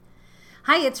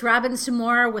Hi, it's Robin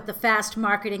Samora with the Fast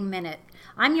Marketing Minute.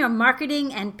 I'm your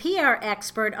marketing and PR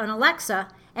expert on Alexa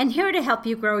and here to help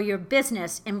you grow your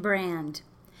business and brand.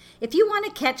 If you want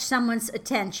to catch someone's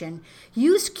attention,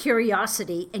 use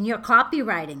curiosity in your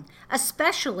copywriting,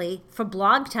 especially for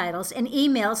blog titles and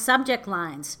email subject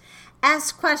lines.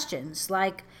 Ask questions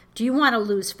like, do you want to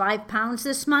lose 5 pounds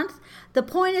this month? The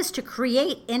point is to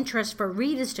create interest for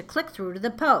readers to click through to the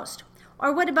post.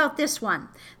 Or what about this one?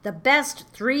 The best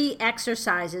 3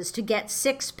 exercises to get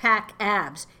 6-pack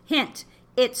abs. Hint,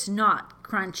 it's not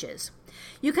crunches.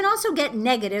 You can also get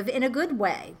negative in a good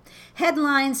way.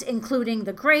 Headlines including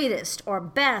the greatest or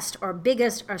best or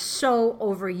biggest are so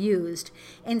overused.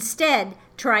 Instead,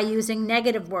 try using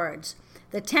negative words.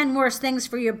 The 10 worst things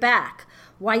for your back.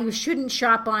 Why you shouldn't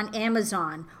shop on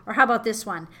Amazon. Or how about this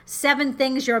one? 7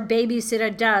 things your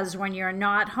babysitter does when you're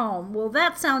not home. Well,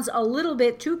 that sounds a little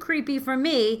bit too creepy for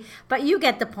me, but you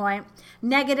get the point.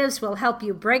 Negatives will help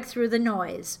you break through the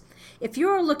noise. If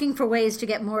you're looking for ways to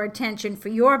get more attention for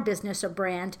your business or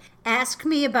brand, ask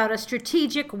me about a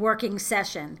strategic working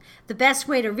session. The best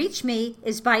way to reach me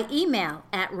is by email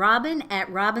at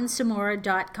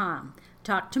robin@robinsamora.com.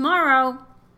 Talk tomorrow.